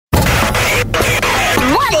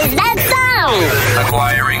What is that sound?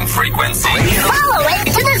 Acquiring frequency. Follow it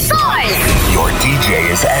to the source. Your DJ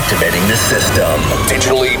is activating the system.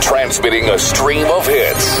 Digitally transmitting a stream of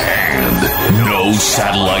hits. And no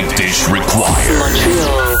satellite dish required.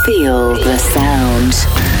 Montreal. Feel the sound.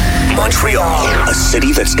 Montreal, a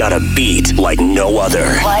city that's got a beat like no other.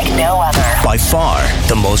 Like no other. By far,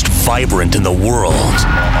 the most vibrant in the world.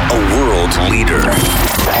 A world leader.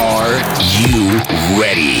 Are you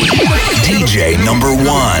ready? DJ number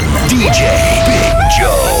one, DJ Big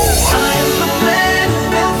Joe.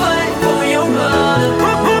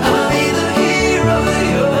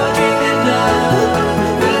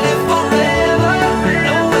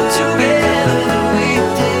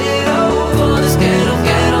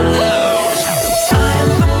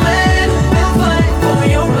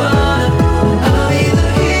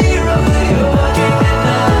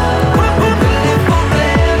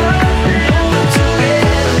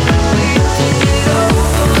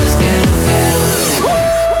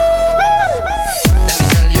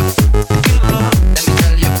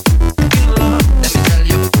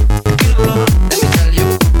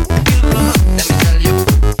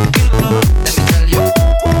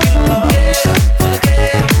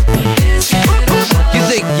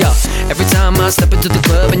 Step into the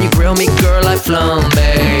club and you grill me, girl, I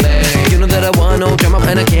flambe. You know that I want no drama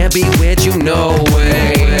and I can't be with you, no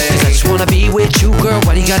way. 'Cause I just wanna be with you, girl,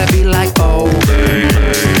 why do you gotta be like, oh, baby?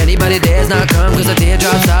 Anybody dares not come 'cause the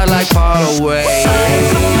teardrops out like fall away.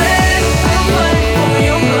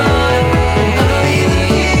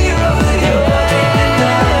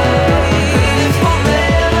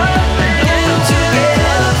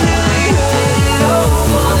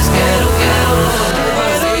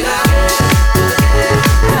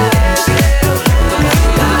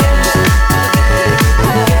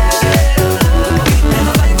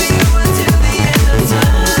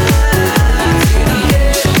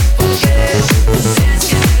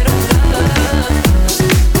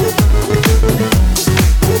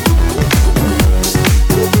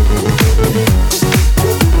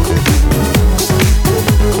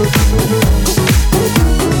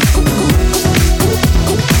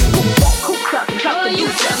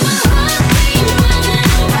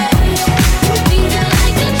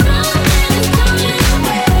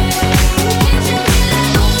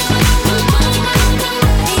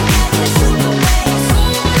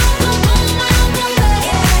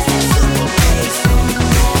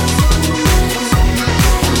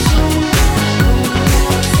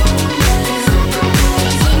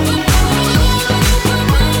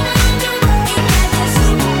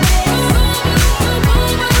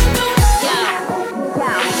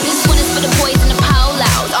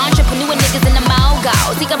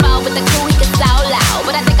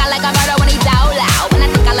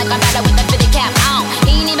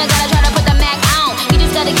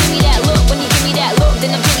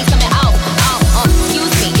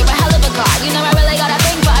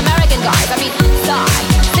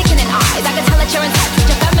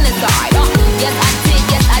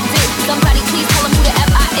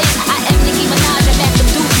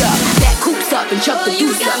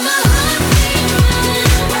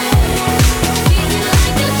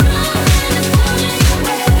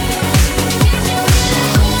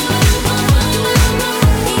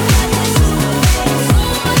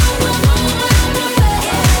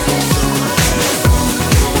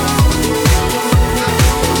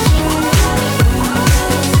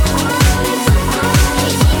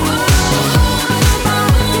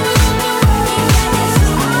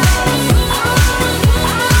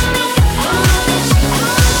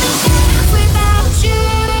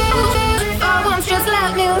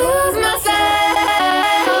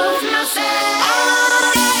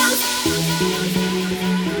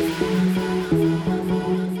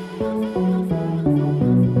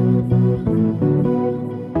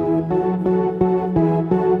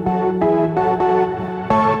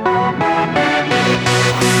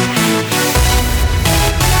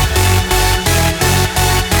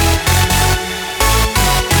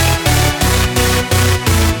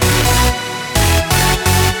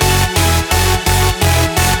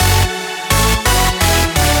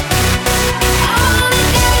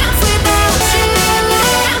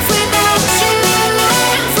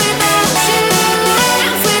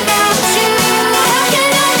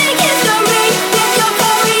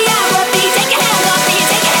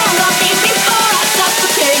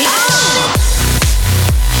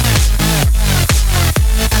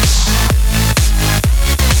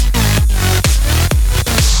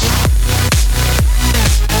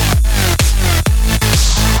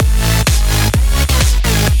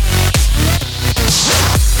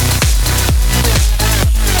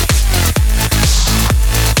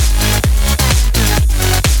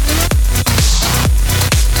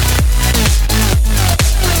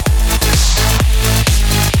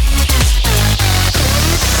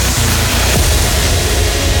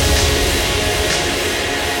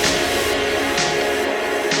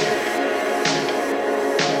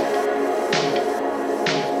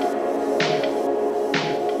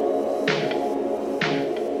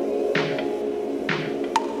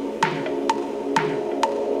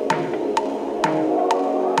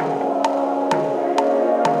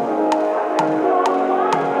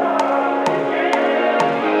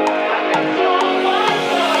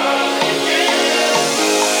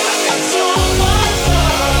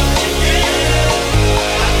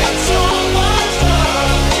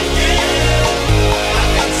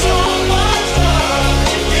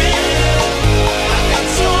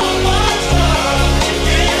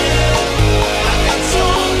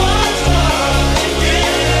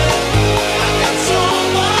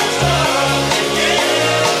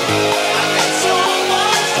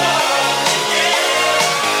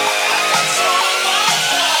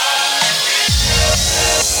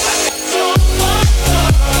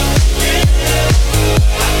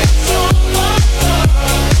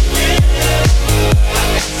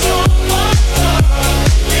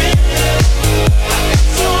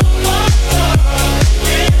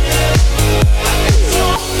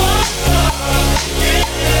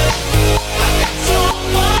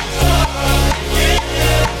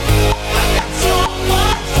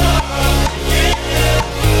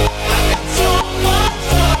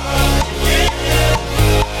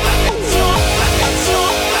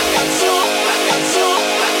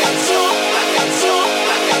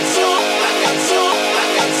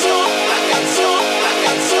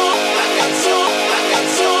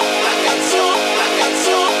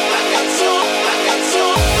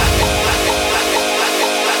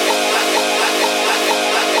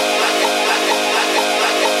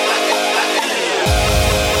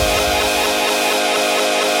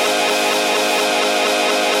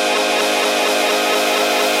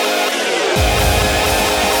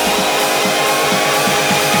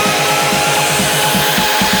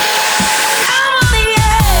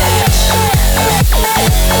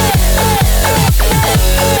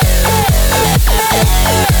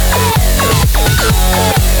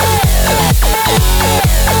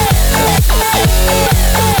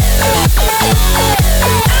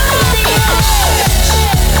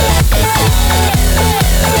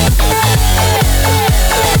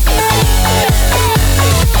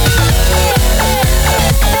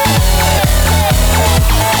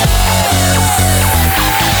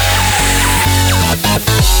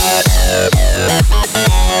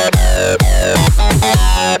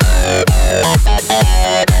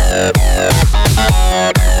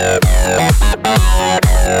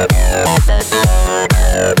 Who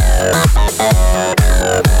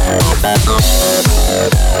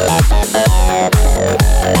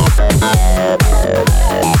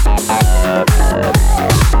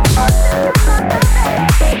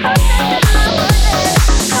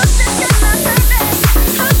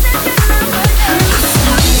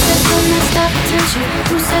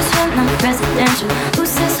says you're not presidential? Who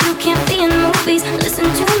says you can't be in movies? Listen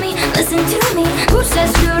to me, listen to me. Who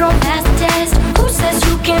says you don't pass the test? Who says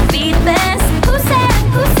you can't be the best? Who said,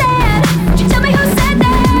 who said?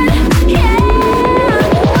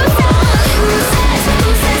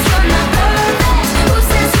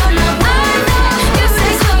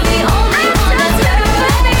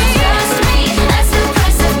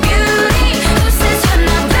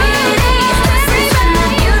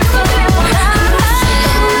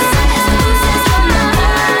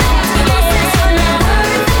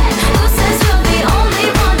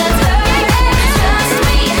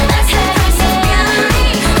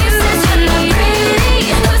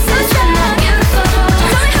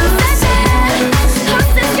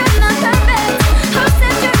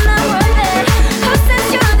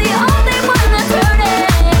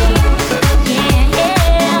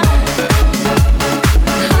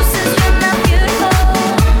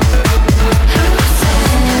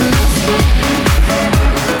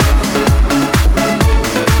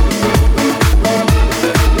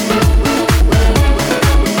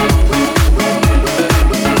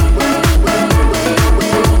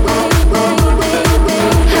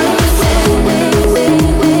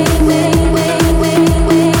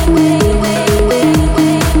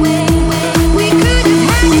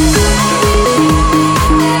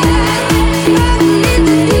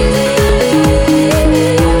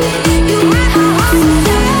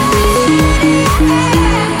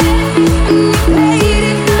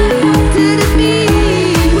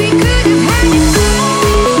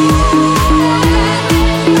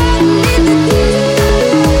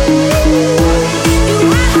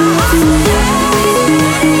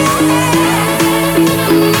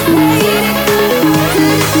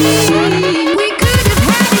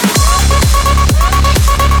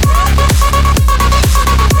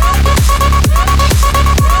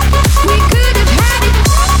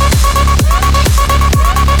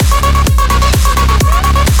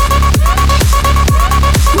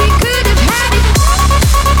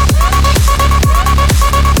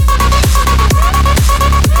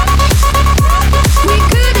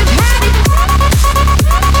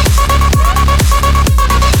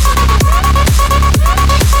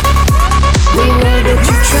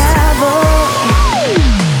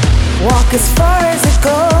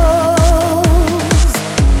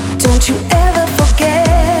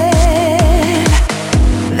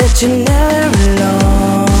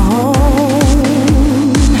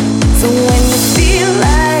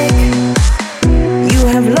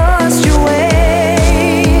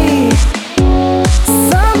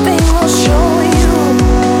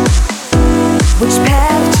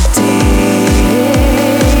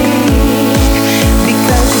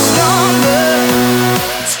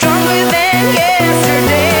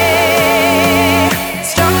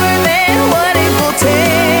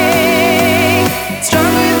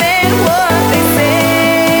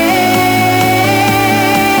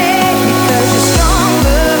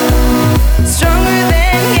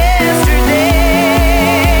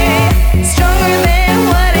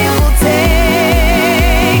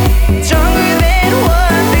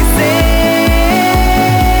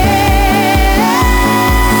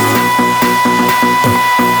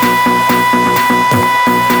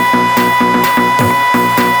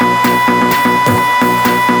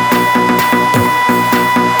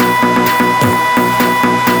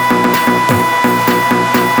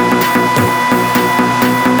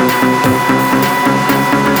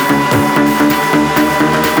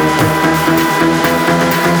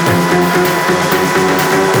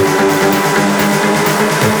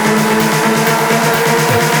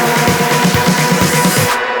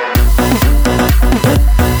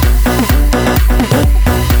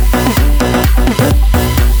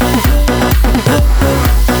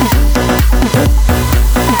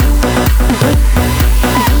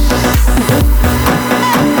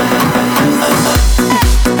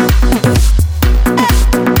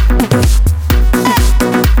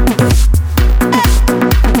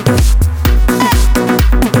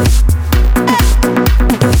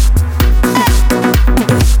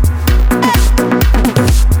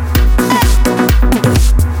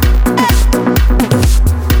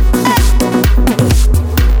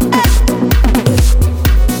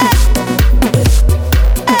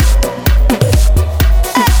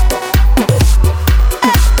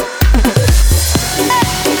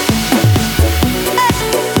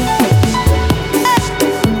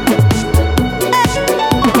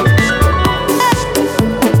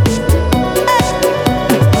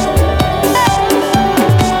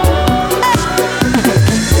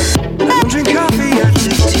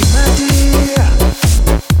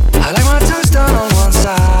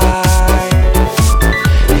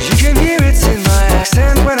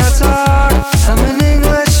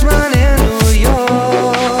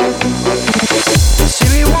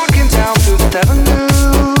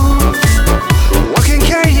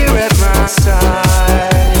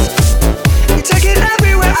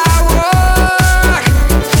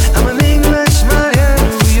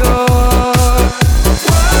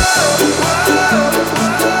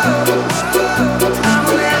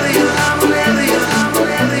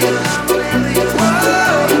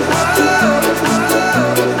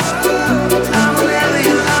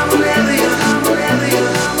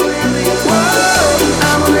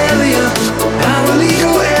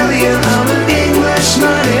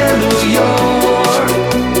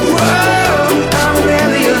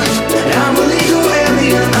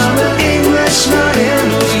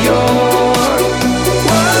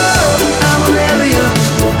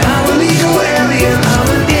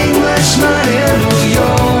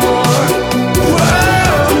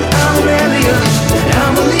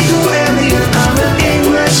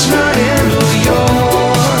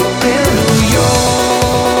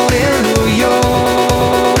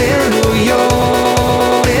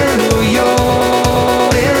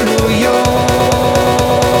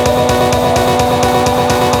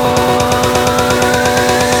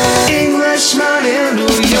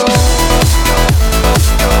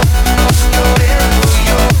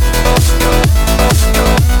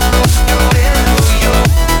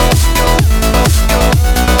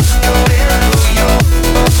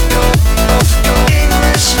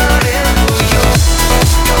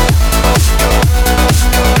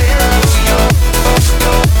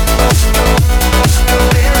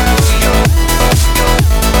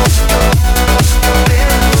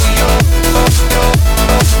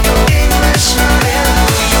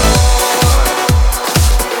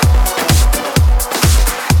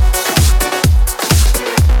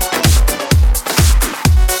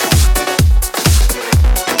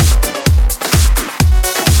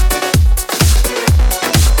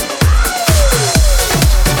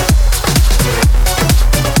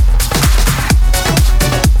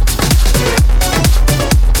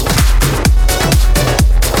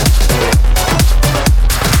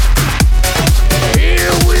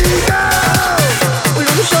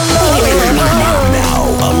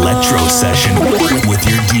 session with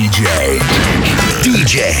your DJ,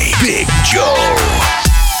 DJ Big Joe.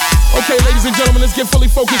 Okay, ladies and gentlemen, let's get fully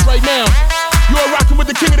focused right now. You are rocking with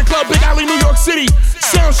the king of the club, Big Alley, New York City.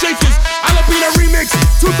 Sound Shakers, Alabina Remix,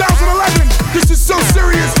 2011. This is so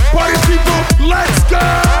serious. Party people, let's go!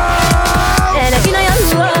 Get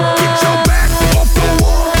your back off the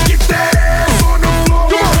wall. Get that ass on the floor.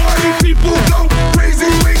 Come on. Party people go crazy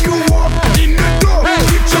when you walk in the door. Hey.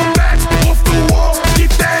 Get your back off the wall.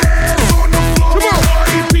 Get that ass on the floor. Come on.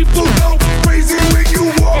 Party people go crazy when you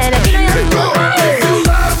walk in the door. If you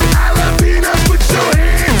love Alabina, put your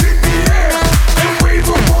hands in the air and wave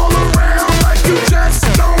them all around like you just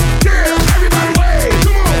don't care. Everybody wave,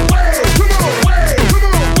 come on, wave, come on, wave,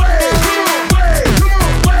 come on, wave, come on, wave, come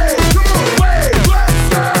on, wave, come on, wave, let's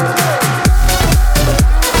go.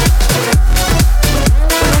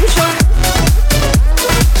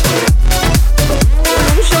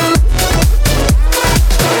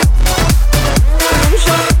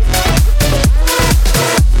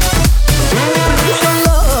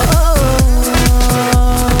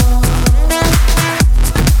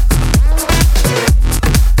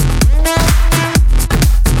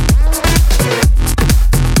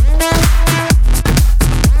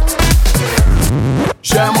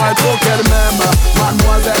 J'aimerais trop qu'elle m'aime,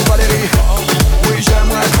 mademoiselle Valérie. Oui,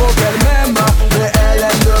 j'aimerais trop qu'elle m'aime, mais elle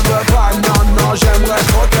ne veut pas. Non, non, j'aimerais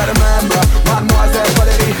trop qu'elle m'aime, mademoiselle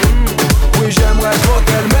Valérie. Oui, j'aimerais trop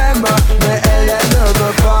qu'elle m'aime, mais elle ne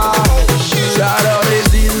veut pas. J'adore les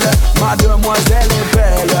îles, mademoiselle est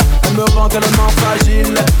belle. Elle me rend tellement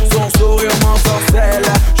fragile, son sourire m'ensorcelle.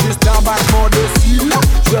 Juste un battement de cils,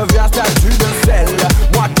 je deviens statue de sel.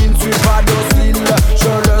 Moi qui ne suis pas docile, je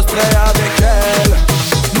le serai avec elle.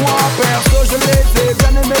 Moi perso je les ai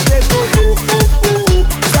bien aimé tes photos.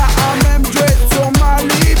 Ça a même joué sur ma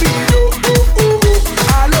libido.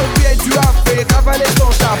 À l'autre tu as fait ravaler ton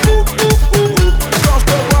chapeau. Quand je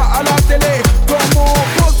te vois à la télé, comment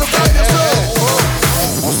on pose de ta personne.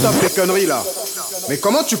 On stoppe les conneries là. Mais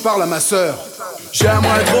comment tu parles à ma sœur?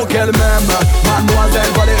 J'aimerais trop qu'elle m'aime,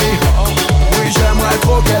 mademoiselle Valérie. Oui, j'aimerais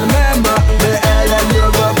trop qu'elle m'aime, mais elle ne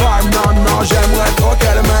veut pas. Non, non, j'aimerais trop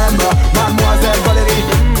qu'elle m'aime, mademoiselle Valérie.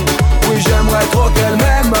 Oui, j'aimerais trop qu'elle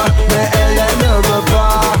m'aime, mais elle ne veut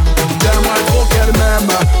pas. J'aimerais trop qu'elle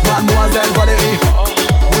m'aime, mademoiselle Valérie.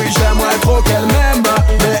 Oui, j'aimerais trop qu'elle m'aime,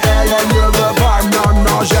 mais elle ne veut pas. Non,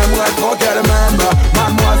 non, j'aimerais trop qu'elle m'aime,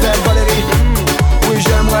 mademoiselle Valérie. Oui,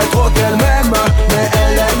 j'aimerais trop qu'elle m'aime, mais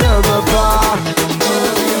elle ne veut pas.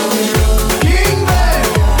 King Bang,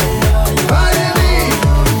 Valérie,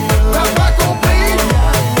 t'as pas compris,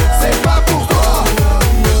 c'est pas pour toi.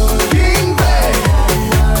 King Bang,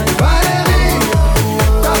 Valérie,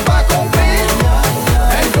 t'as pas compris,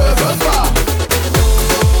 elle ne veut pas.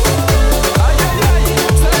 Aïe aïe aïe,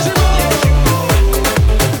 c'est la jument.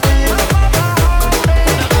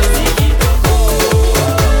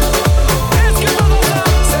 Est-ce que pendant ça,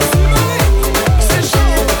 c'est fumé, c'est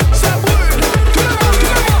chaud, ça brûle, tout le monde, tout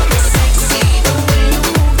le monde.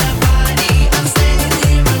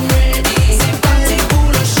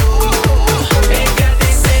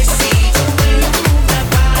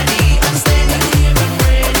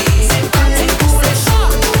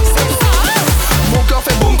 Mon corps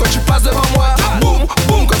fait boum quand tu passes devant moi. Boum,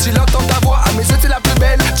 boum quand il entend ta voix. À mes yeux t'es la plus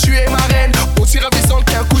belle, tu es ma reine. Aussi ravissante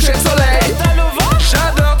qu'un coucher de soleil.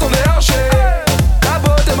 J'adore ton déhanché, ta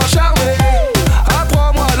beauté m'a charmé.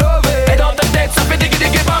 Apprends-moi à lever. Et dans ta tête ça fait dégué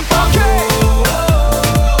dégué bam bam.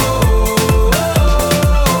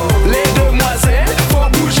 Les demoiselles font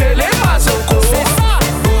bouger les mazocos.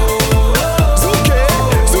 Zouké,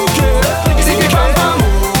 zouké, dégué dégué bam bam.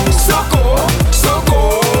 Soko, soko.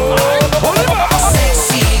 On y va.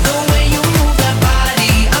 Sexy, the way you move that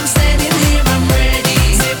body. I'm standing here, I'm ready.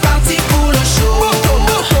 C'est parti pour le show.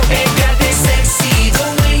 Regardez sexy, the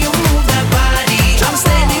way you move that body. I'm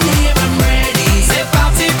standing here, I'm ready. C'est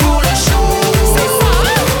parti pour le show.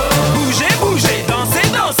 Bougez, bougez, dansez,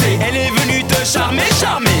 dansez. Elle est venue te charmer,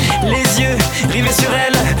 charmer. Les yeux rivés sur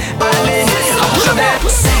elle. Allez, approchez-vous.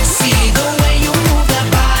 Sexy, the way you move that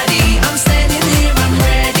body. I'm standing here, I'm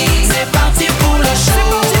ready. C'est parti pour le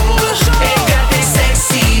show. Regardez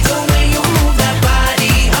sexy, the way you move that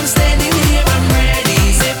body. I'm standing here, I'm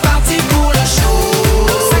ready. C'est parti pour le show.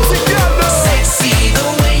 Sexy, the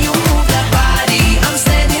way you move that body. I'm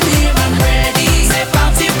standing here, I'm ready. C'est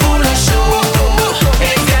parti pour le show.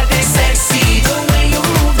 Regardez sexy, the way you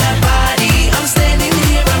move that body. I'm standing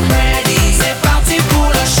here, I'm ready. C'est parti pour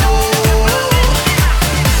le show.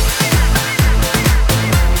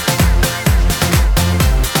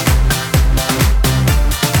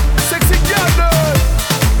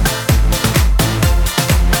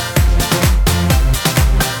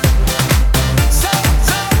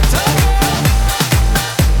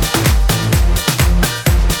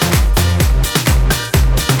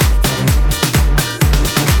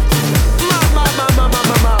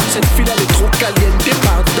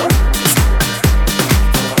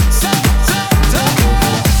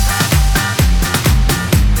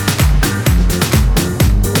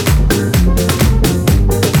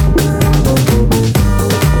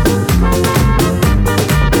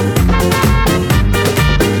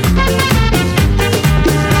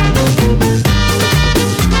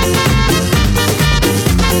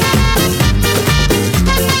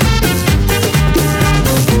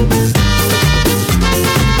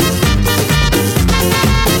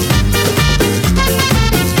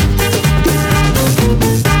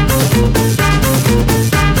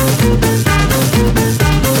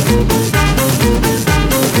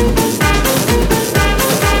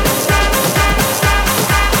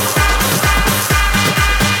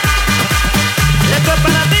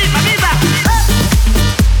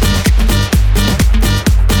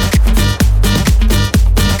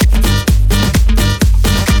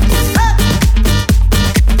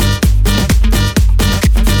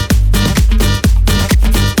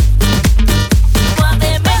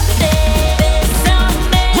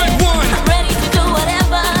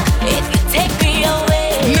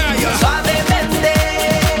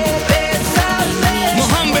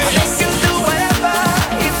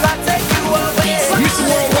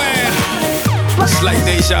 like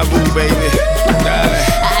deja vu, baby. Dale.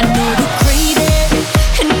 I know you crave it,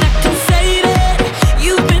 and I can save it.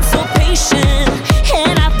 You've been so patient,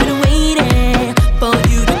 and I've been waiting for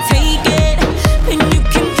you to take it, and you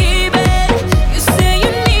can keep it. You say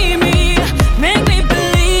you need me, make me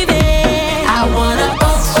believe it. I wanna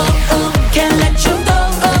can't let you go.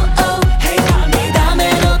 Hey,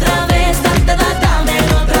 dámelo otra vez, dámelo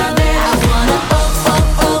otra vez. I wanna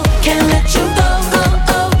can't let you go.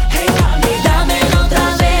 Hey, dámelo otra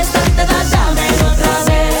vez, dámelo otra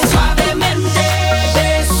vez. Suavemente,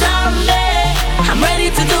 bésame. I'm ready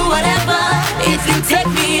to do whatever if you take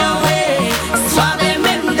me away.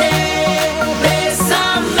 Suavemente,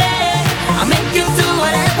 bésame. I'll make you do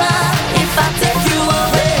whatever if I take you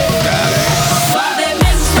away.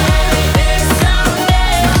 Suavemente, bésame.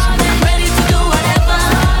 I'm ready to do whatever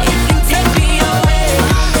if you take me away.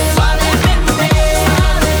 Suavemente,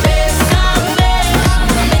 bésame.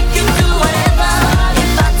 I'll make you do whatever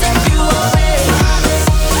if I take you away.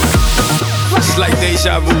 It's like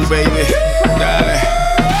deja vu, baby. Dale.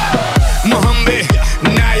 Mohammed,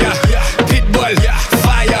 Naya, Pitbull,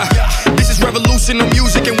 fire. This is revolution of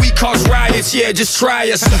music and we cause riots. Yeah, just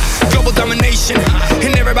try us. Global domination,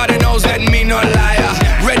 and everybody knows that me no liar.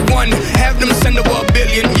 Red one, have them send over $1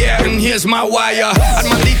 billion. Yeah, and here's my wire.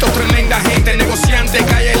 Armandito, tremenda gente, negociante,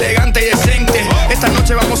 calle elegante y decente. Esta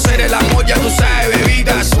noche vamos a hacer el amor, ya tú sabes,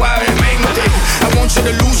 bebida suavemente. I want you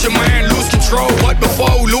to lose your mind, lose control, but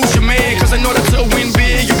before you lose your man, cause in order to win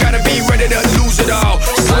big, you gotta be ready to lose it all.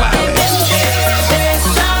 Suave.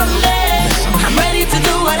 I'm ready to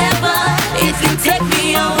do whatever if you take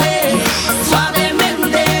me away.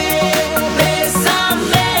 Suavemente,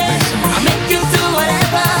 bésame. I'll make you do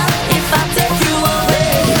whatever if I take you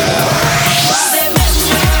away.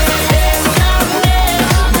 Suavemente, bésame.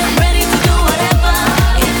 I'm ready to do whatever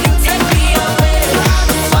if you take me away.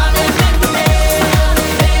 Suavemente,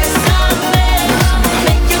 bésame. I'll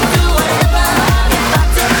make you do whatever if I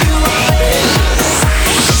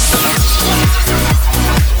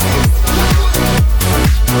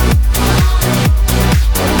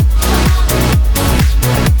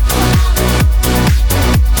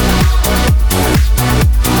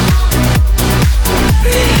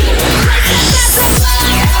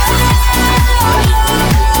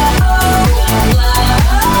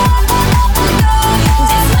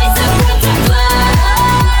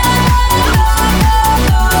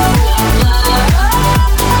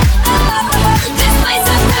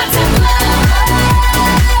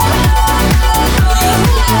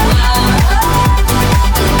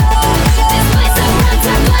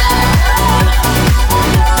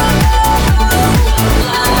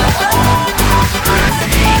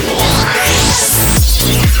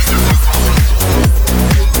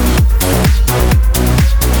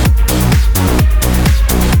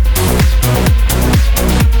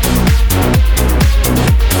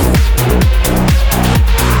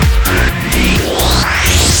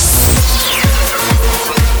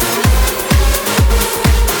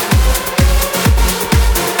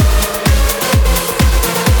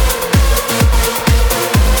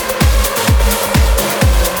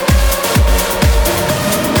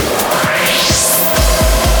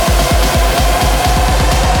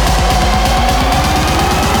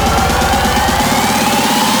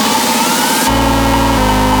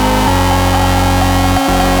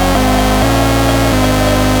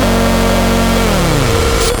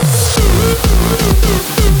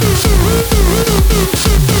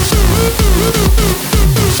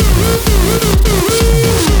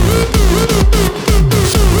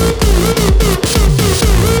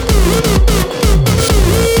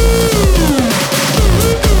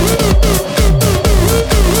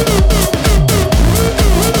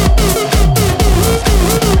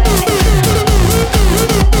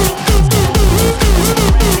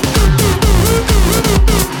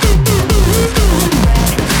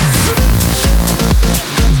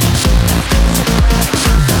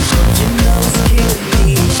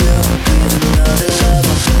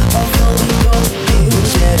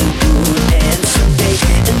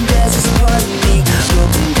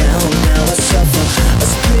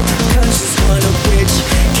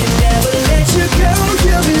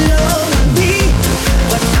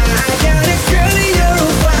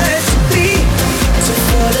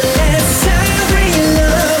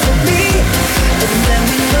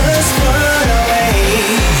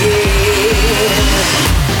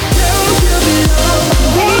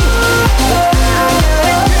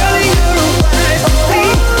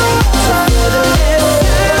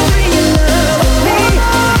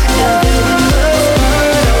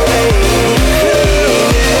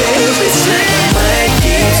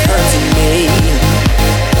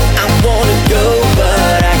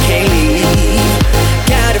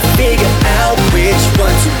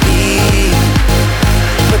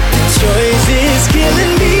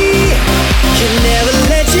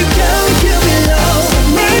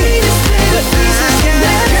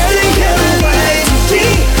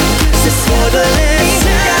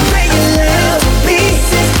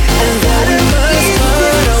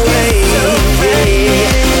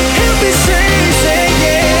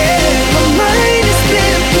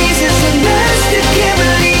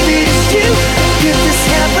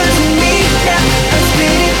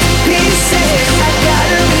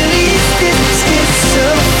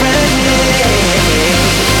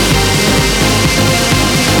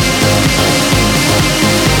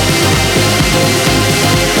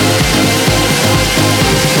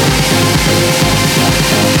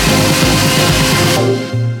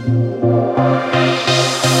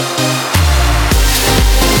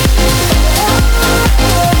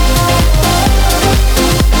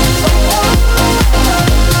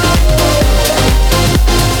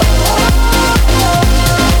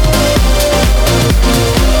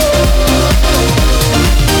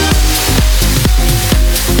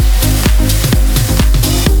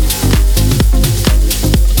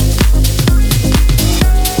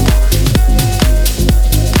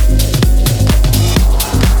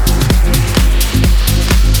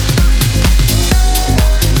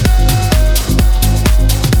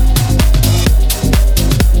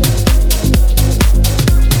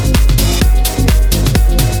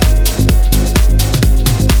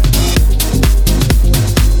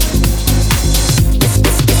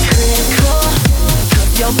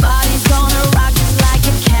Our body's gonna rock just like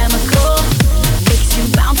a chemical. Makes you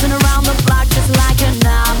bouncing around the block just like an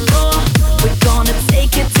apple. We're gonna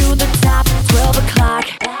take it to the top, 12 o'clock.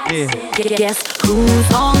 Yeah. Guess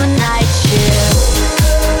who's on the night shift?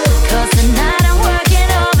 'Cause tonight I'm working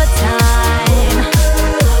overtime.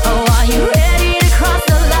 Oh, are you ready to cross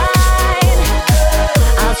the line?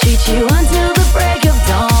 I'll treat you until the break of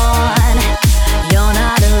dawn. You're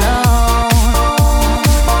not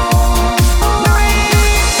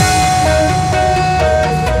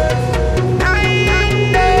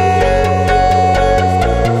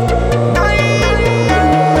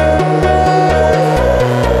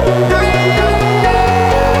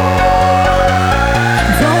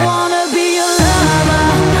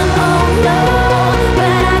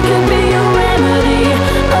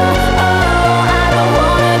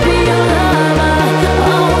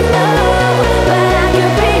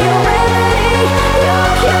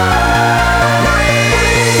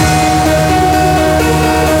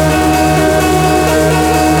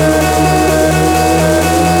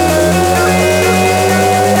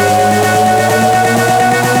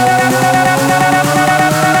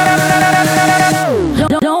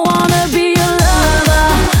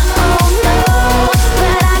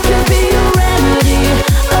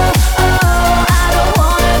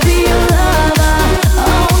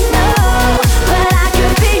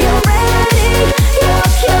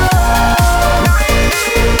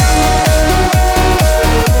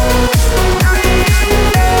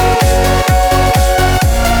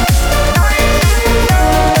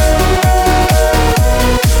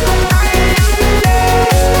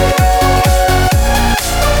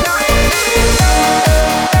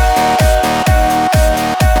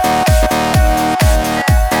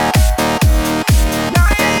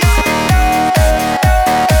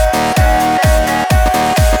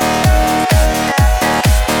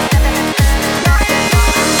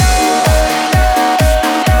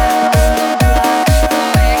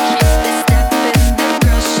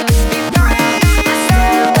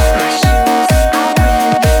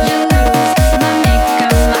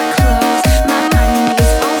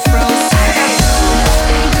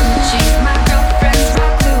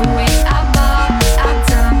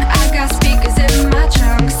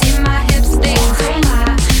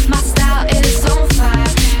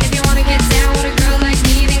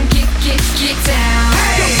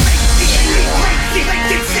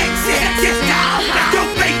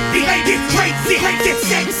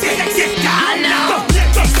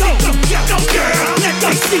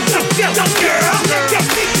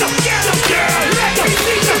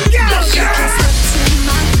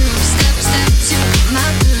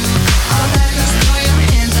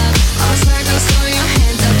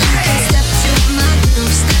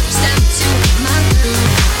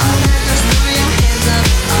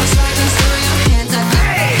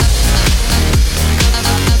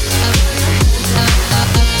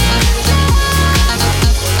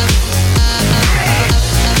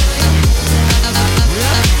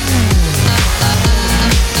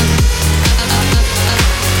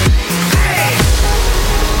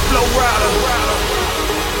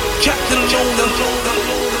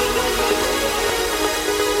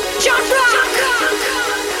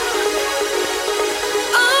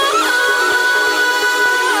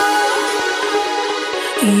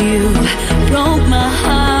You broke my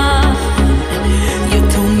heart. You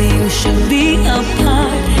told me we should be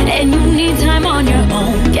apart, and you need time on your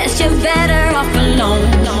own. Guess you're better off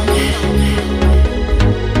alone.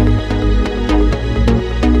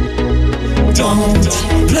 Don't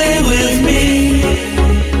play with me.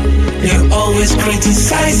 You're always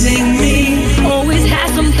criticizing me. Always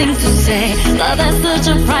have something to say, but that's such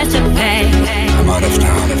a price to pay. I'm out of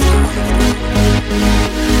town.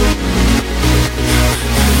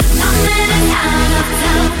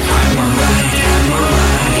 I'm alright.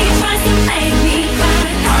 He tries to make me cry.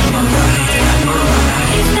 I'm alright.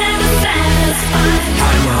 He's never satisfied.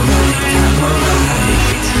 I'm alright. I'm out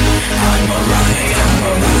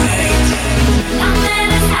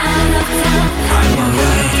of town. I'm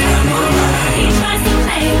alright. He tries to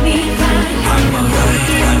make me cry. I'm alright.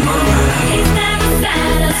 He's never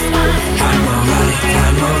satisfied. I'm alright.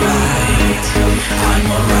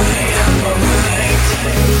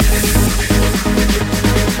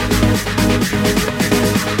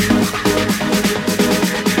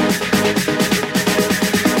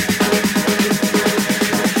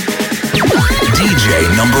 DJ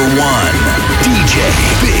number one, DJ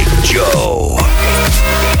Big Joe.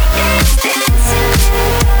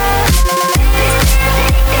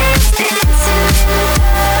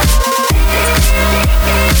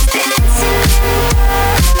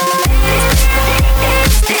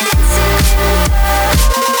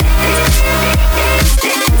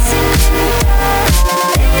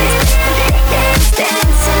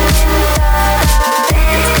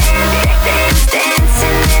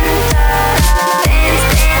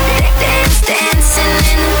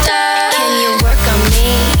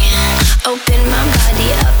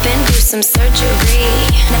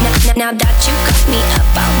 Now that you got me up,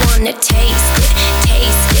 I wanna taste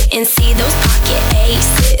it, and see those pocket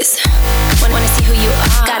aces. Wanna see who you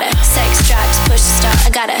are. Got a sex drive to push the start. I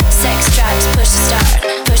got a sex drive to push the start.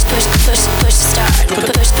 Push the start. Push the start.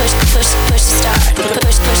 Push the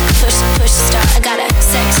start. I got a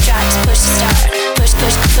sex drive to push the start. Push the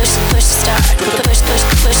start. Push the start.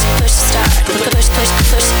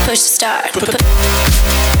 Push the start.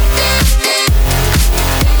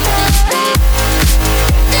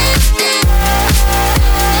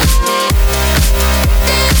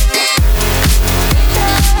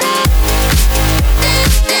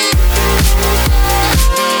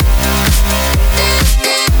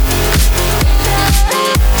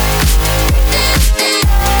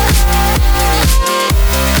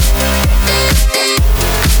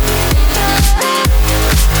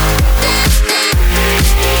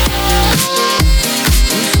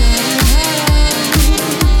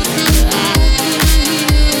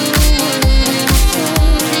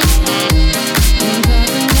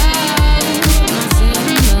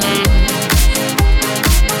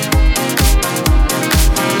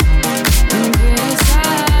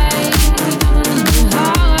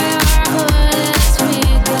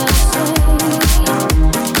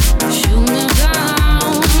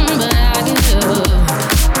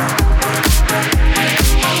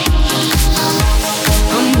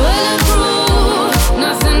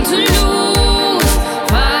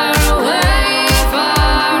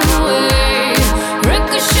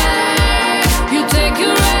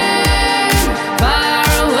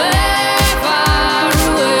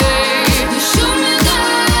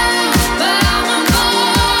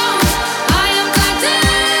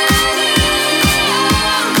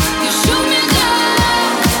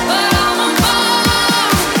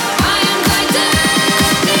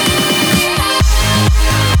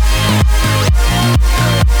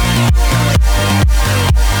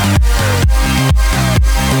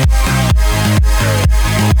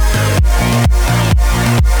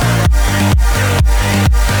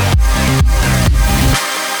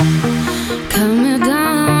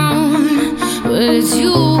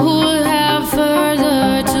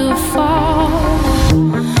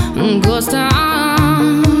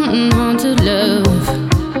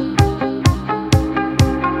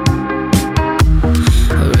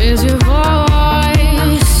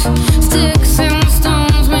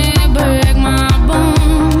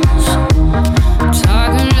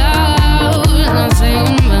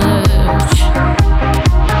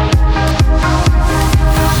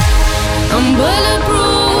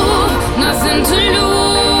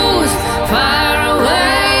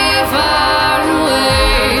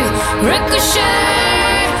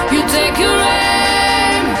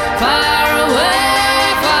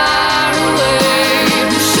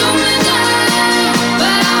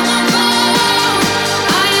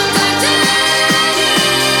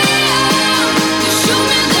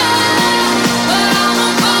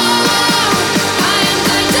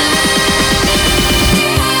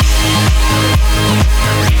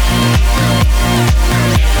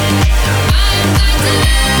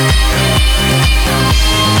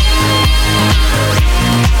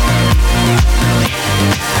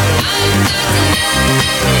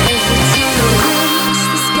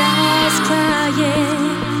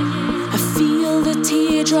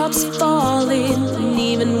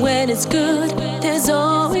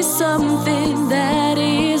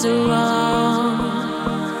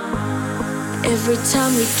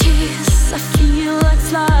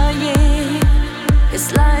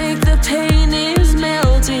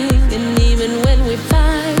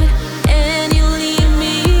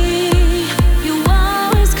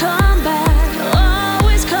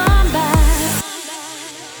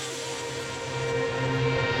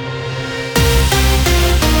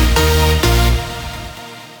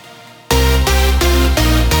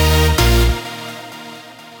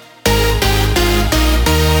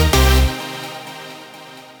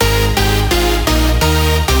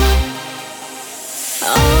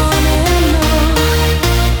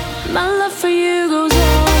 My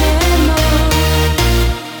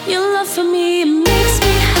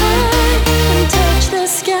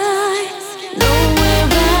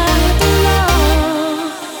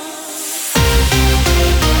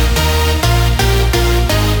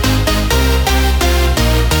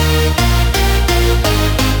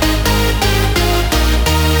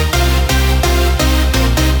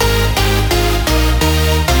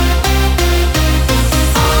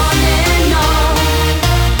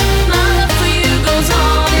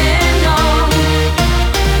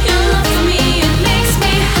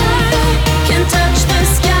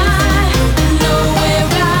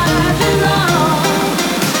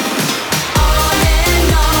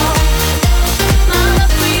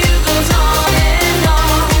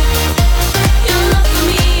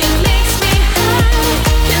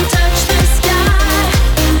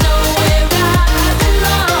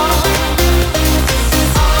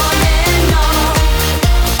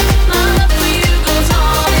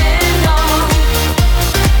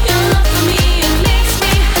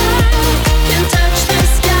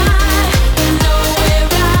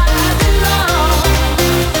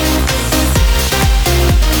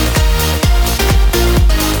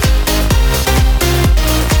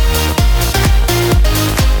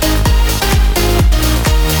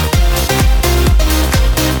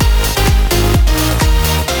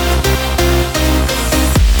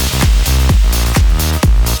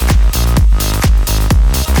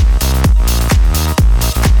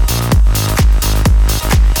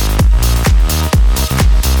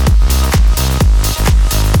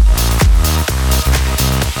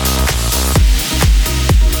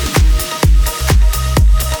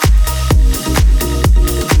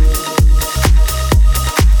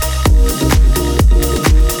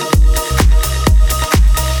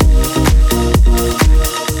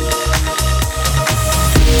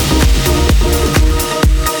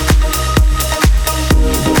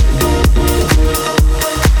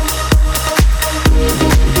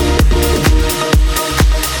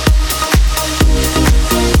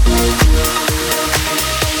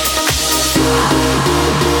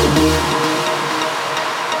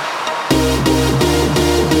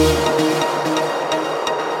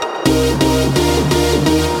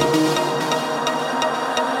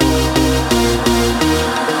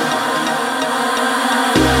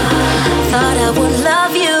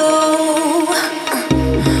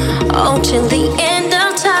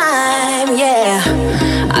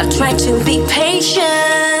be patient,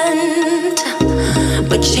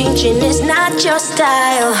 but changing is not your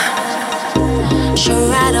style.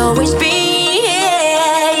 Sure, I'd always be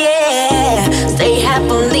here, yeah. Stay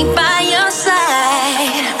happily by your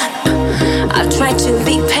side. I've tried to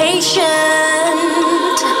be patient,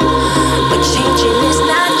 but changing is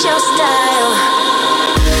not your style.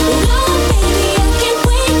 No, baby, I can't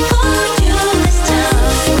wait for you this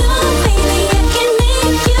time. No, baby, I can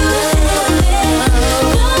make you happy.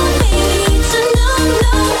 No, baby, it's a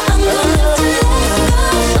no-no. I'm gonna let go.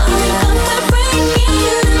 Sorry, but we're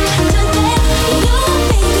breaking today. No,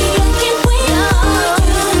 baby, I can't wait for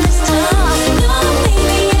you this time. No,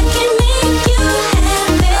 baby, I can make you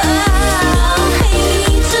happy. No,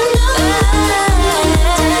 baby, it's a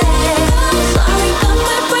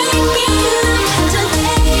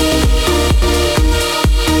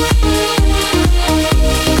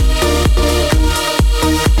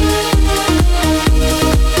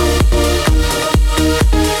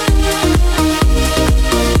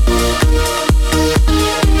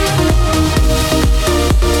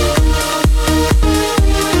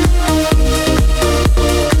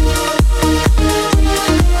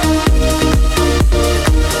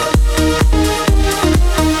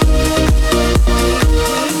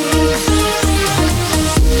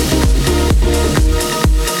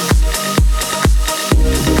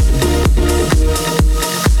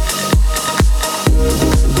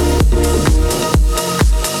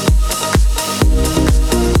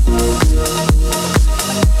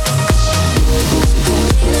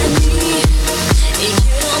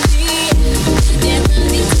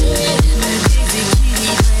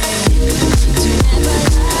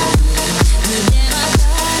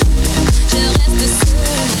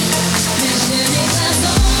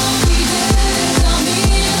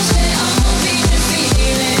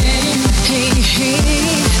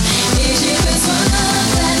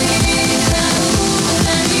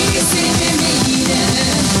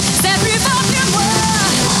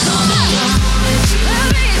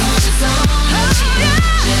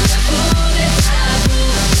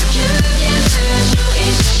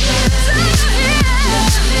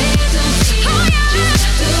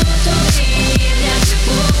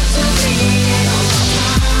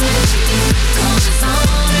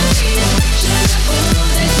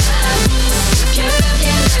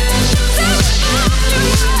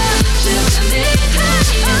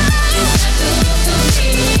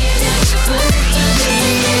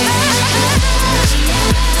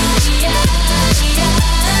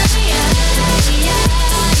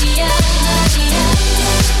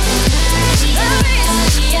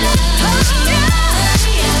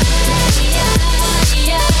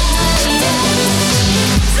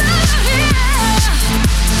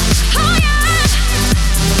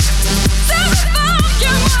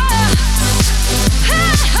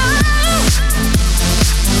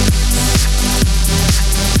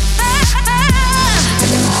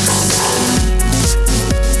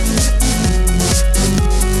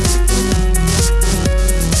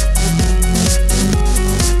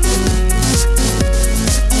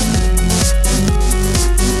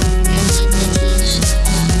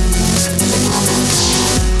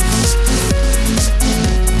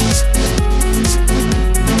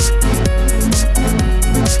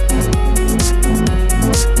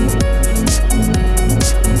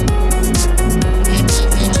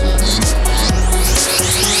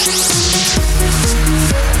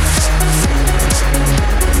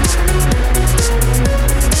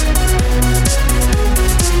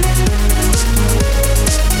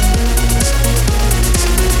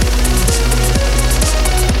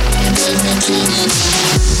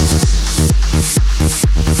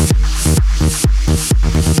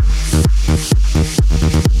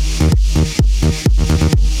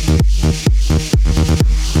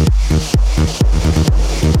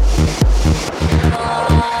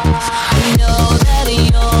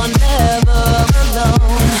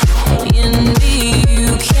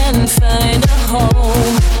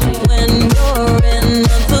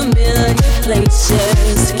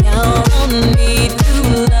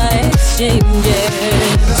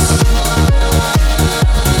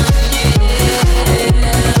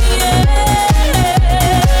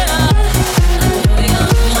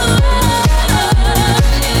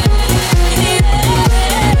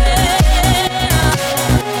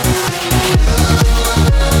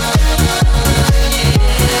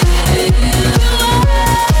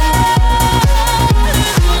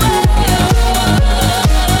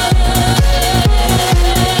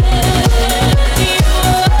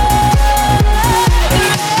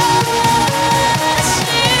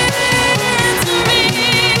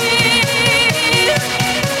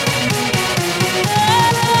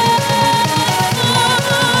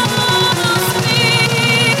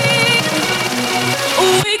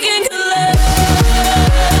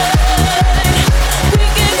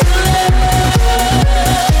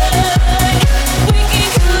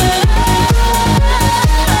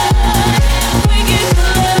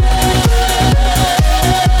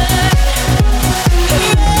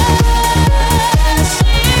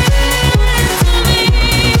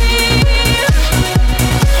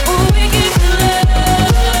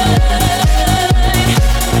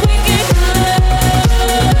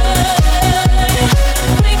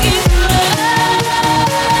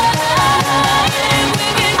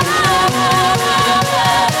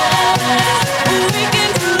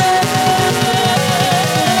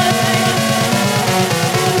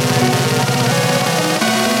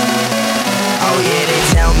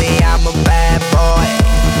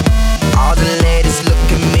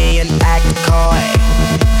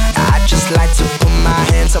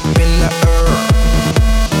in the earth.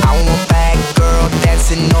 I want bad girl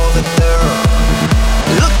dancing over there.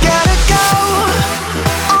 Look at her go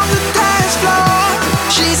on the dance floor.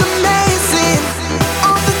 She's amazing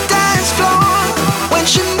on the dance floor. When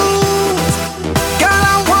she moves, girl,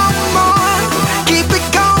 I want more. Keep it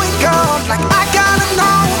going, girl, like I gotta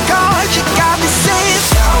know, girl. You got me saying,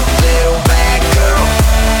 go, little bad girl,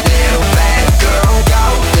 little bad girl, go,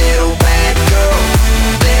 little bad girl,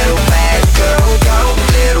 little bad girl, go,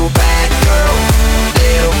 little bad girl,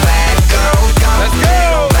 little bad girl, go,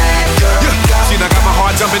 little bad girl, go. See, I got my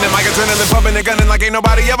heart jumping and my adrenaline pumping and gunning like ain't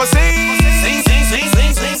nobody ever seen.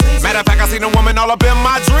 Matter of fact, I seen a woman all up in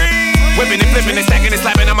my dreams. Whipping and flipping and stacking and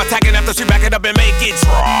slapping. I'm attacking after she back it up and make it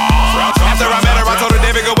drop. After I met her, I told her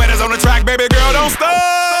David Guetta's on the track. Baby girl, don't stop.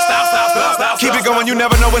 Keep it going, you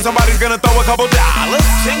never know when somebody's gonna throw a couple dollars.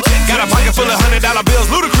 Got a pocket full of $100 bills.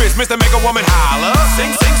 Ludacris, Mr. Make a Woman Holler.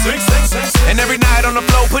 And every night on the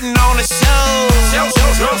floor, putting on a show.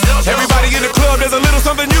 Everybody in the club, there's a little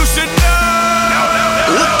something you should know.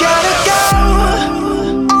 Look at her go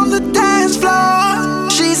on the dance floor.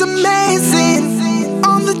 She's amazing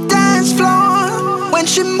on the dance floor. When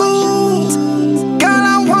she moves, girl,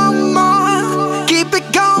 I want more. Keep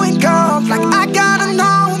it going, girl, like I gotta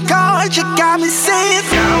know, girl. You got me saying,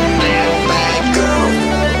 go, little bad girl,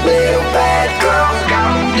 little bad girl, go,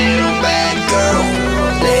 little bad girl,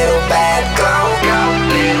 little bad girl, go,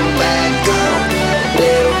 little bad girl,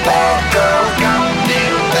 little bad girl, go,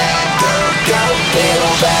 little bad girl, go, little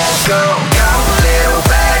bad girl, go, little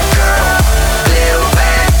bad girl, little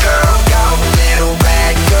bad girl, go, little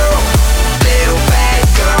bad girl, little bad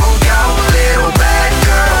girl, go, little bad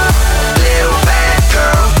girl, little bad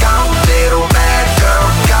girl, go, little bad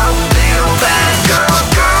girl, go, little bad girl,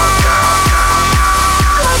 go.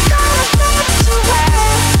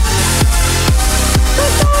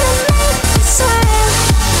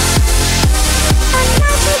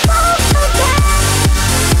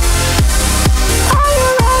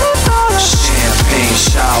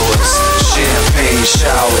 Champagne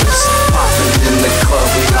showers, popping in the club,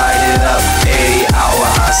 we light it up. 80 hour,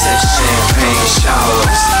 I said champagne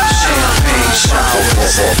showers.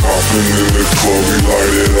 Popping in the club, we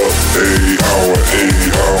light it up. 80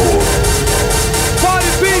 hour.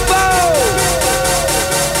 Party people!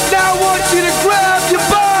 Now I want you to grab your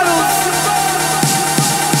bottles,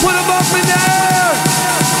 put them up in the air.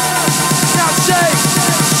 Now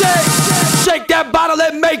shake that bottle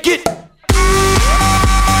and make it.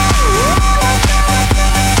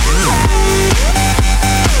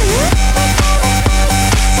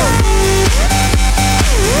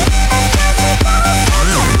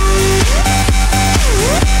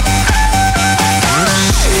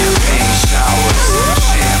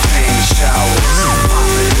 Champagne showers,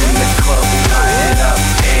 popping in the club, we light it up.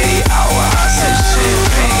 80 hour, I said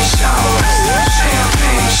champagne showers.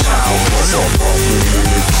 Popping in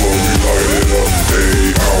the club, we light it up. 80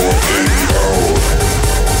 hour.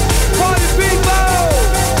 Party people!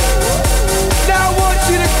 Now I want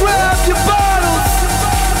you to grab your bottles,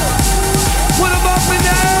 put them up in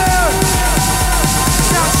the air.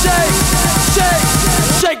 Now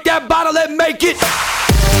shake that bottle and make it.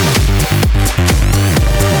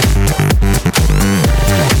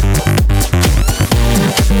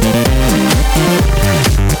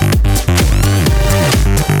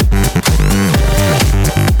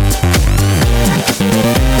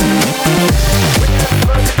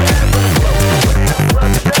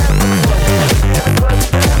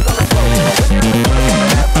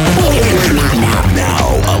 Now,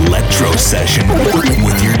 electro session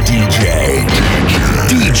with your DJ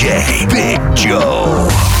Big Joe.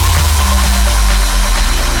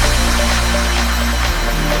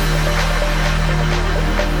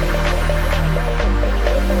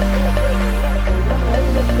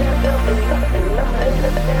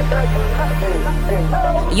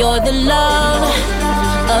 You're the love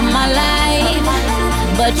of my life,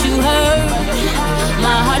 but you hurt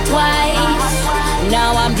my heart twice.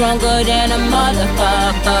 Now I'm drunker than a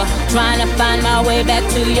motherfucker, trying to find my way back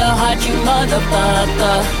to your heart, you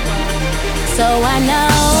motherfucker. So I know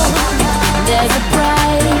there's a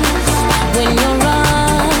price when you're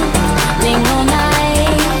running all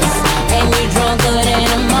night, and you're drunker than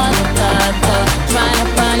a motherfucker, trying to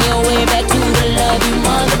find your way back to the love, you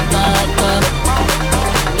motherfucker.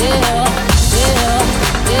 Yeah.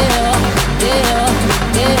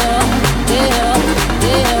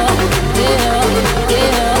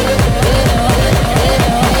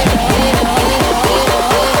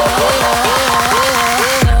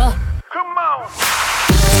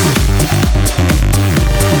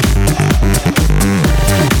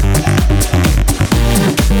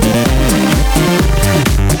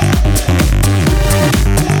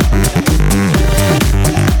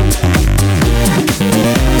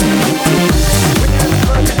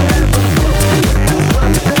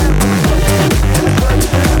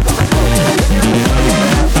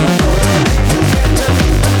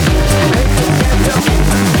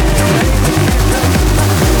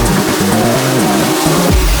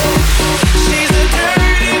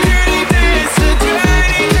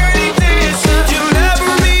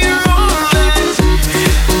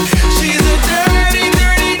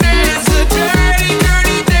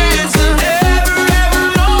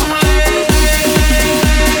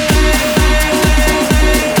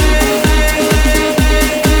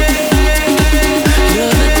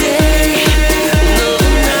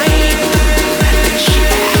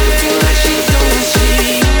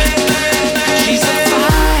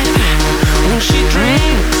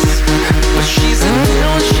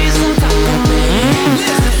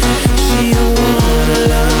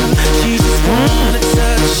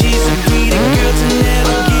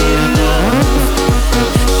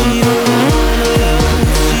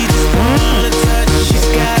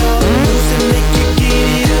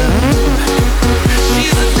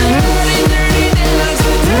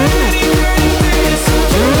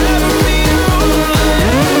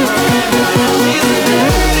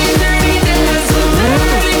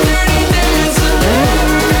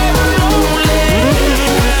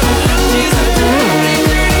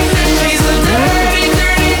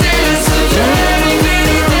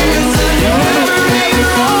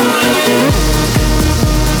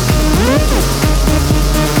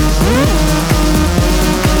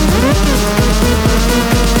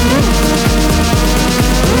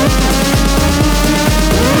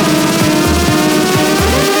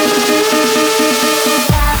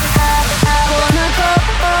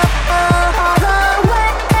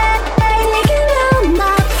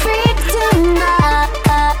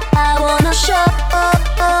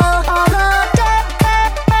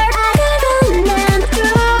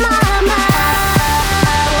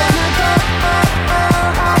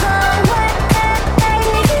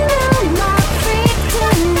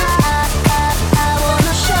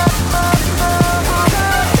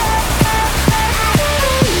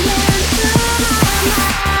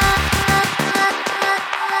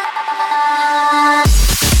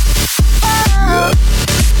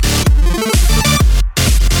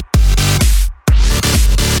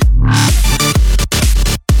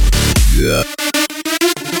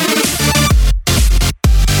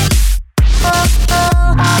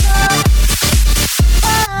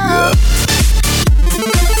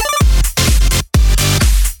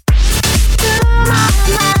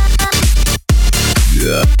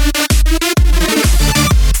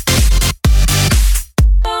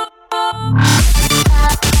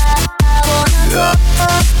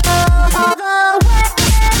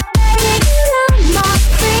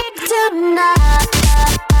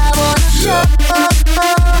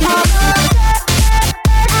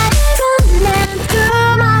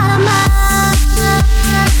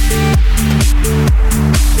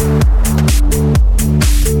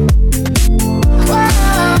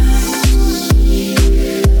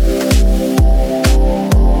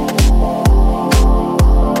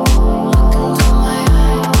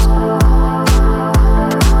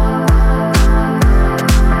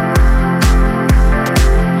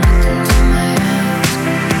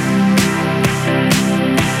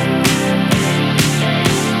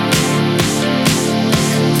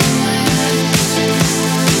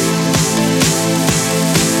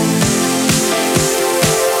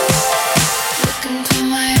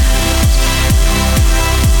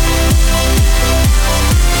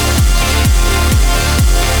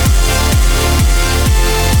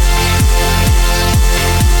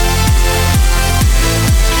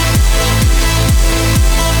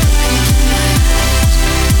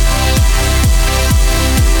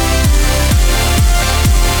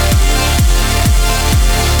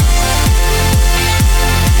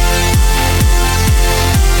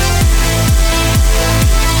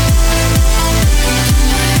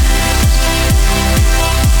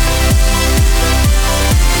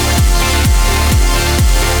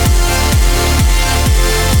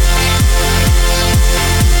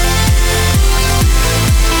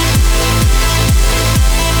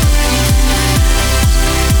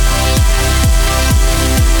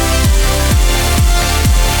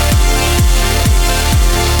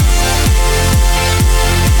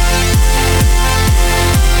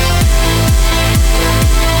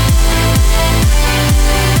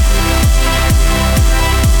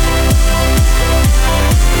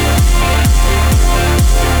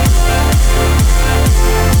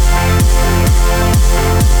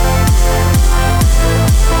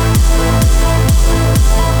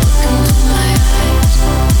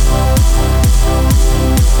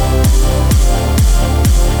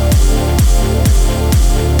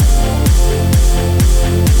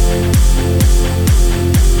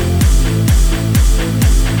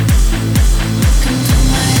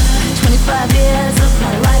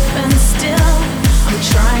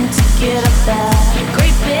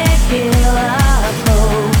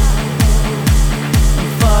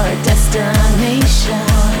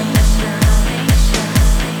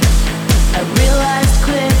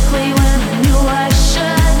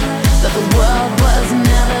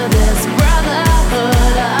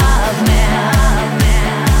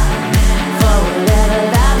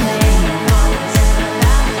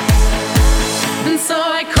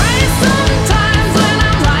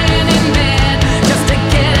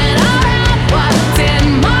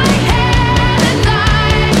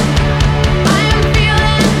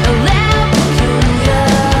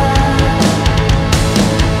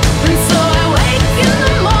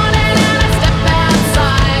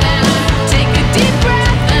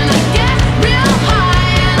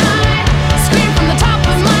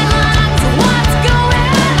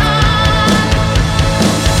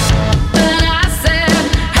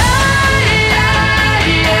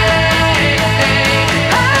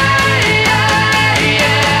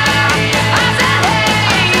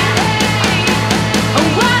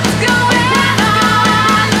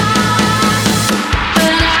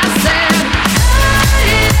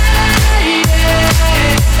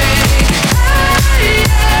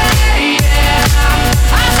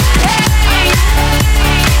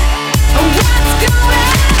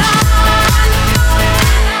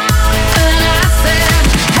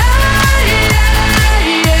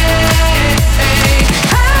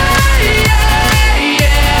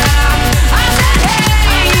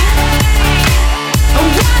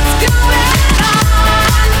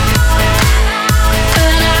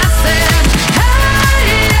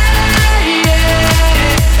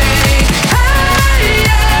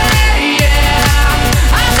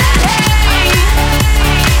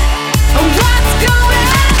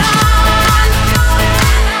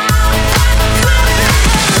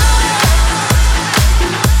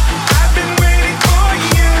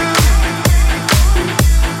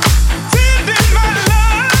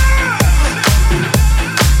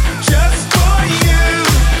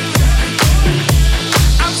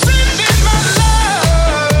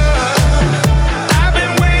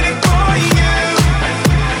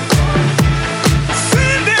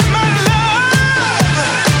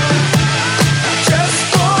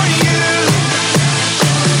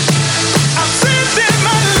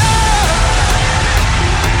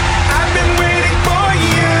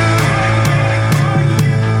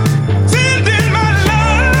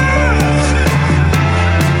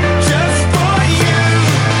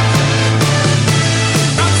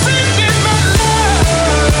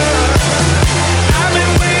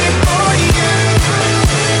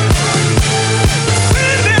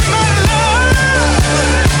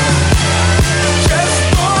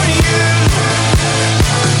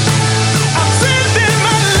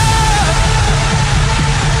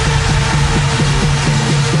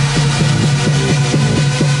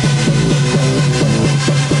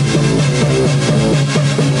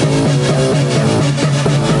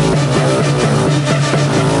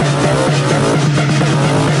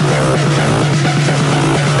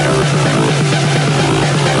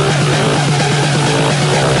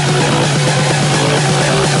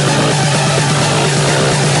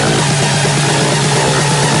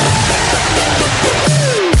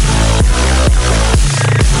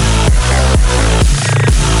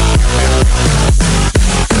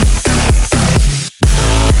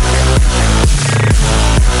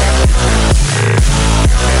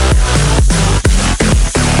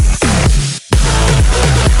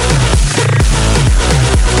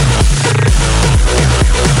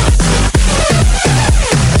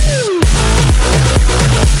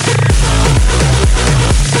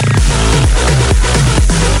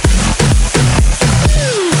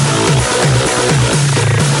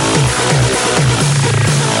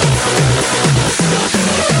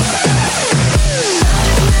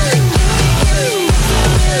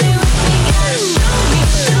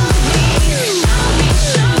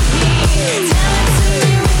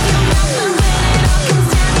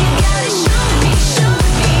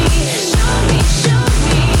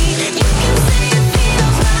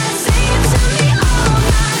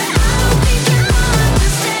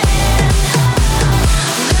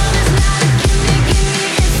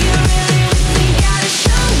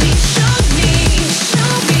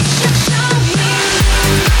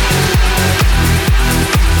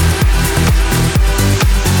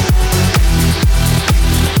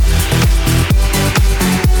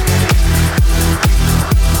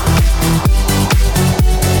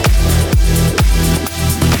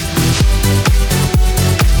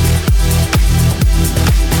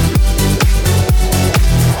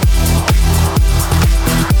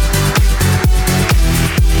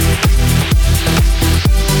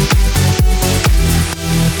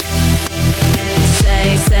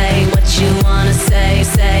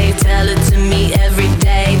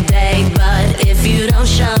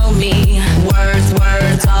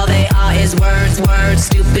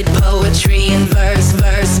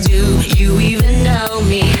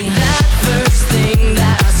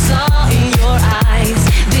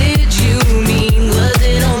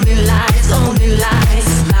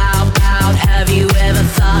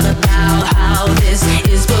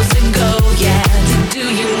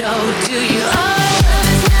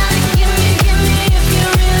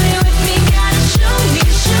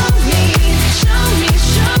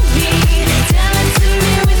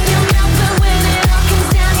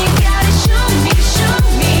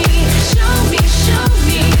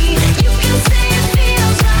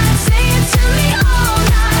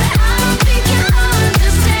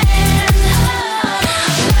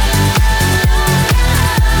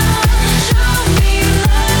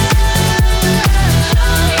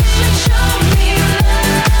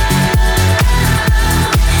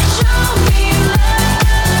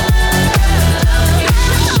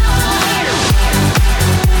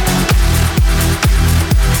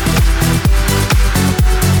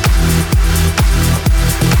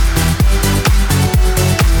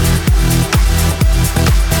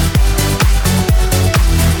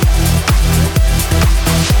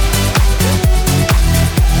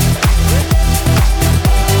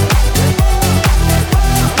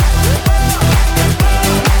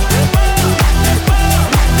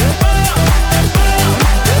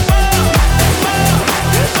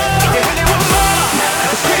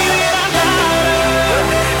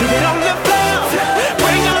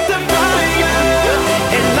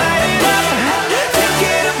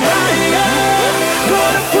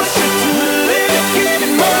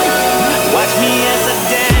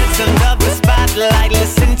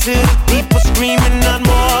 to the people screaming on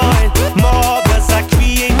more and more. Cause I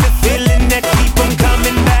create the feeling that keep them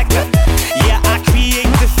coming back. Yeah, I create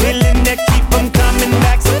the feeling that keep them coming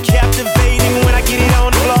back. So captivating when I get it on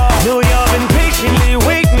the floor. Know y'all been patiently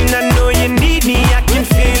waiting, I know you need me, I can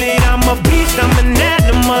feel it. I'm a beast, I'm an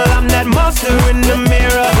animal, I'm that monster in the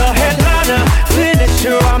mirror. The headliner,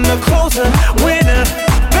 finisher, I'm the closer, winner.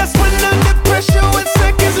 Best when under pressure with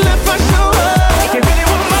seconds left I show up. You can feel it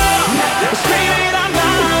one more, scream it out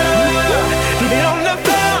louder. Leave it on the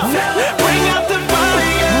floor.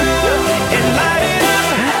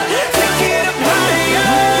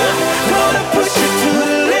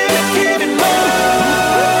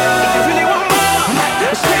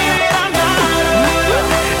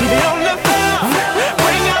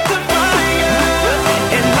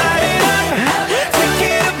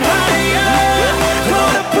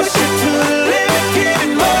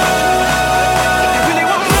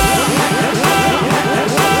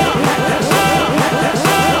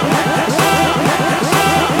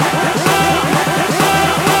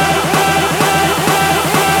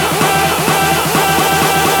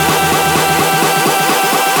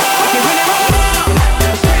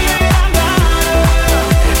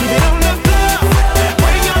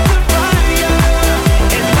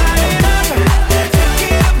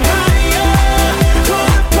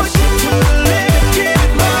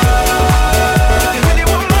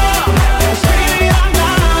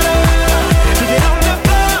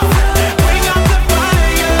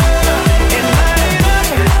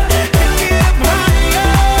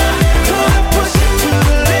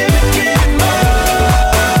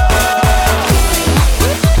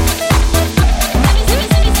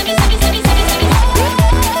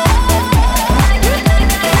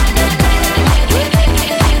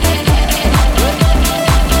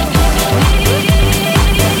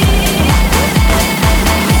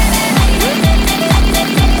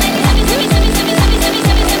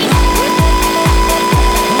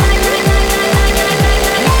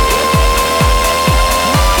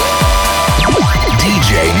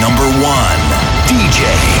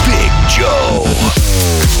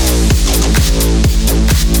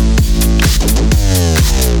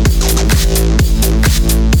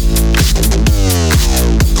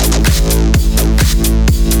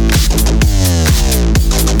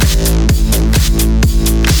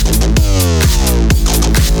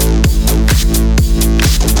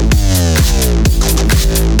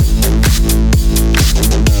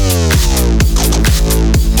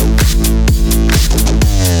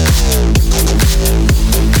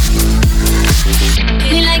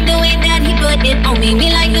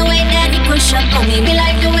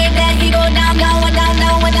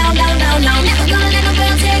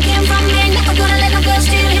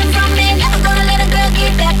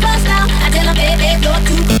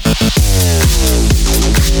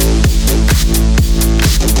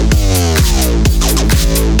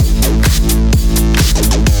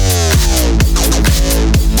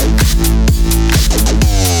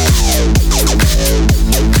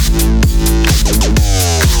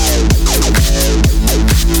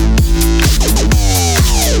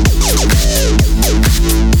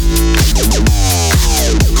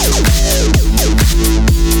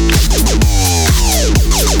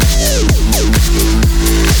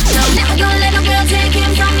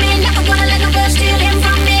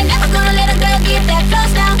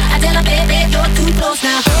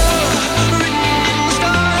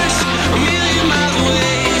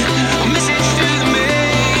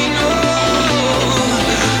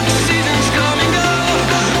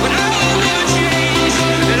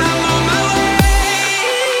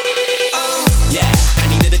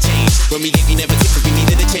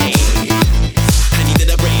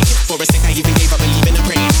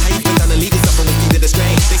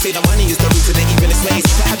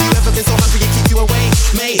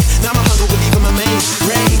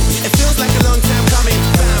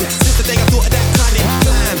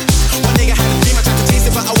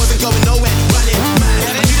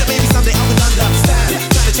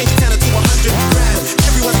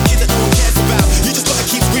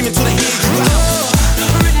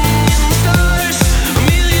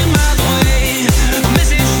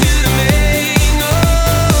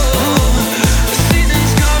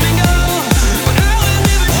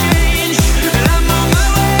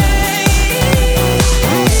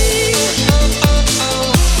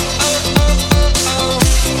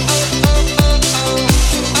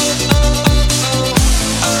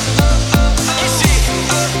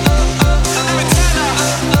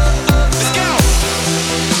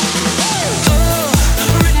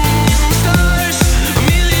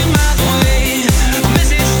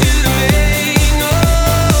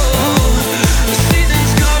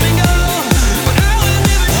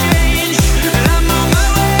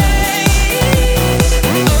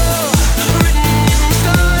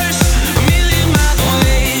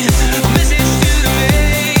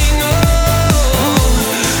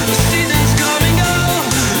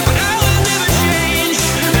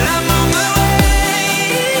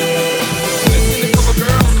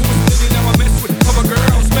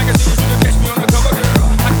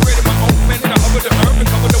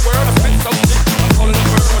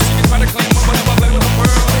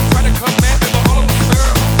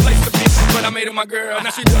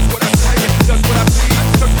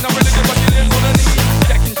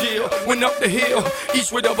 went up the hill,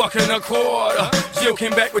 each with a buck and a quarter. Jill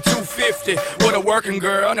came back with 250, with a working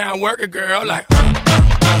girl, now I'm working girl, like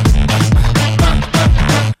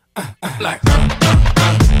like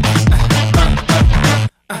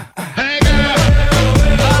hey girl,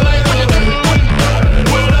 I like what you do.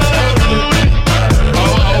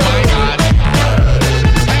 Oh my God.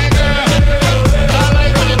 Hey girl, I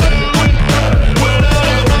like what you do.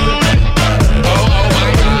 Oh my God. Oh my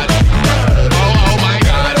God. Oh my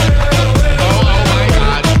God.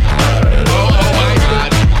 Oh my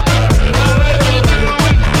God. I like what you do.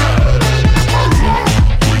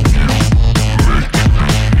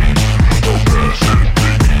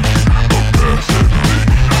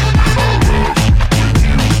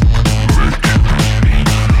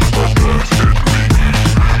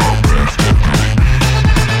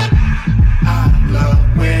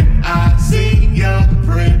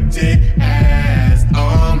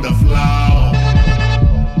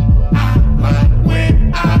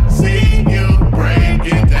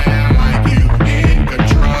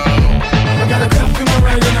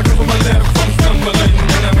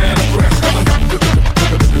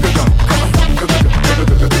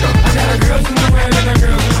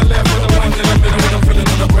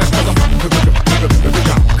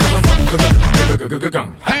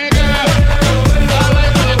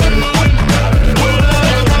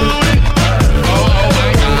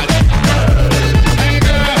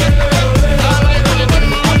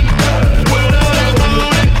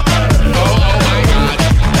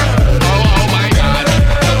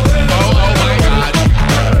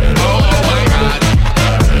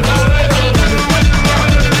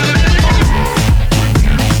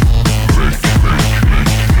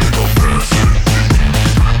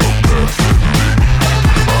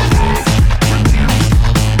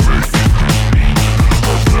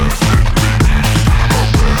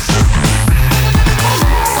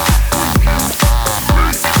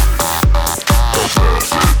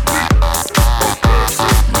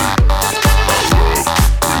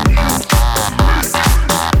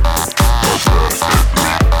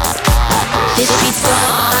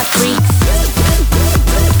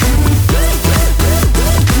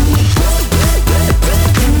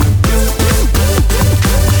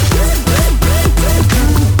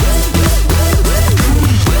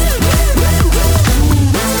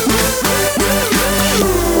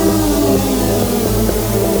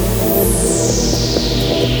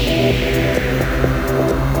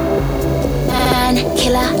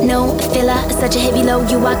 Such a heavy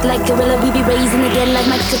load, you walk like gorilla. We be raising the dead like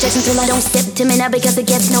Michael Jackson Thriller. Don't step to me now because it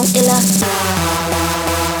gets no iller.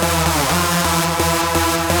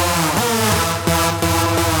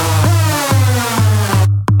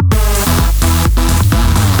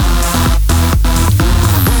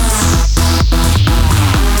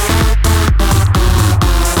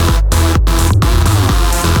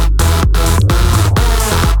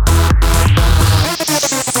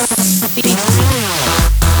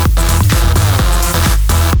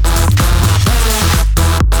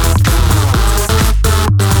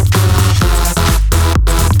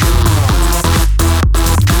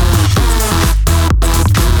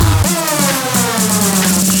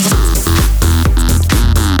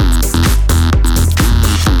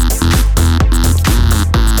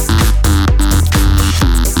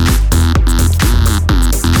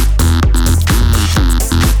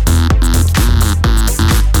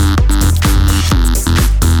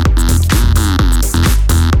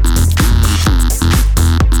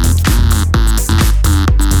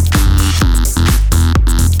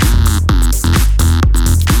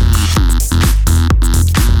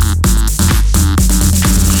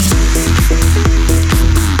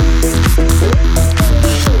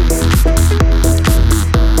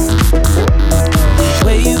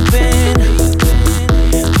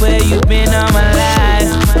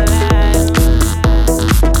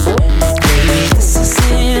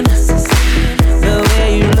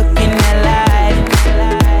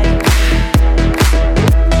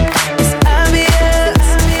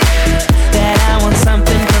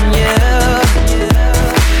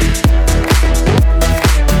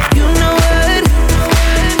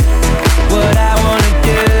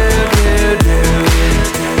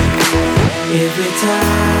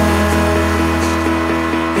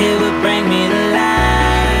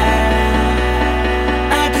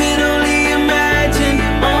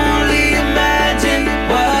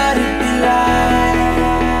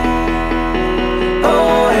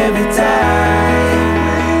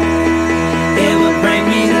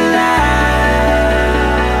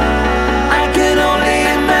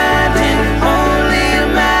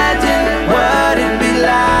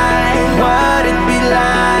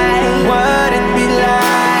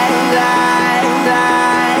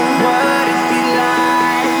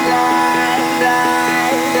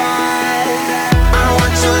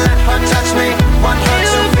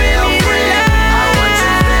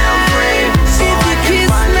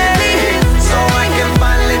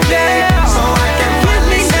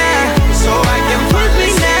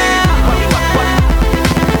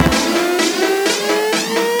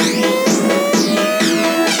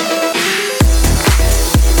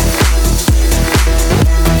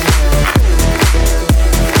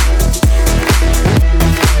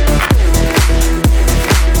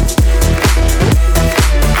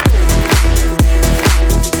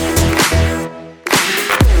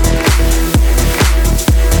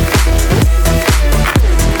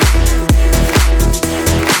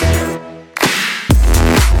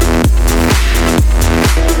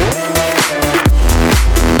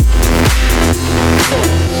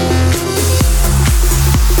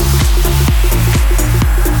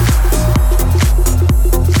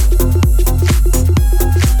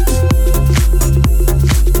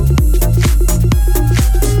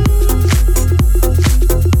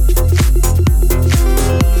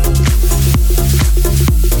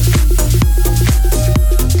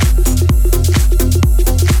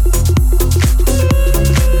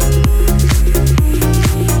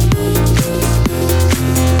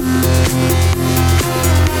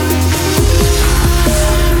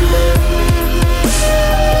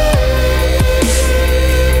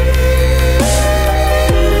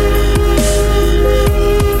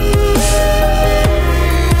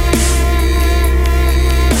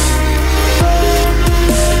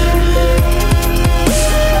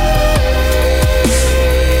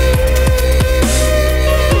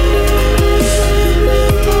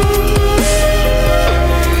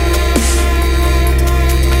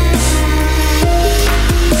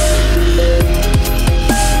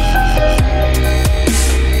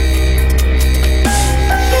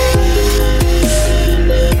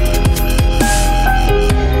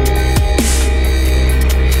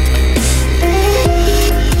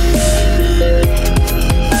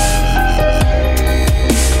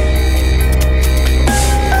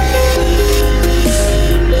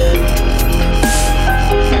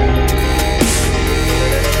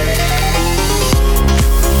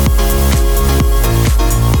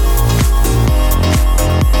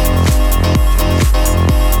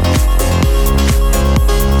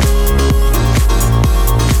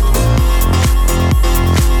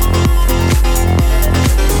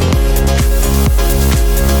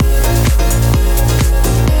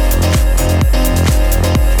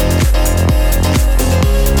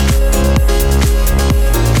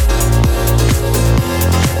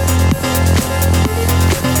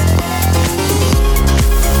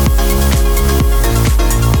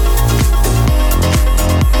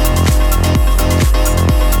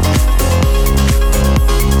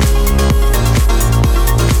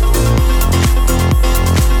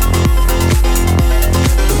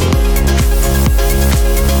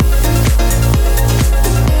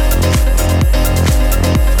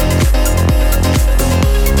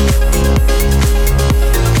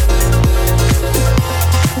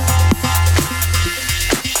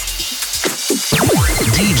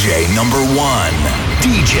 DJ number 1,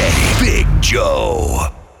 DJ Big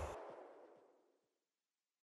Joe.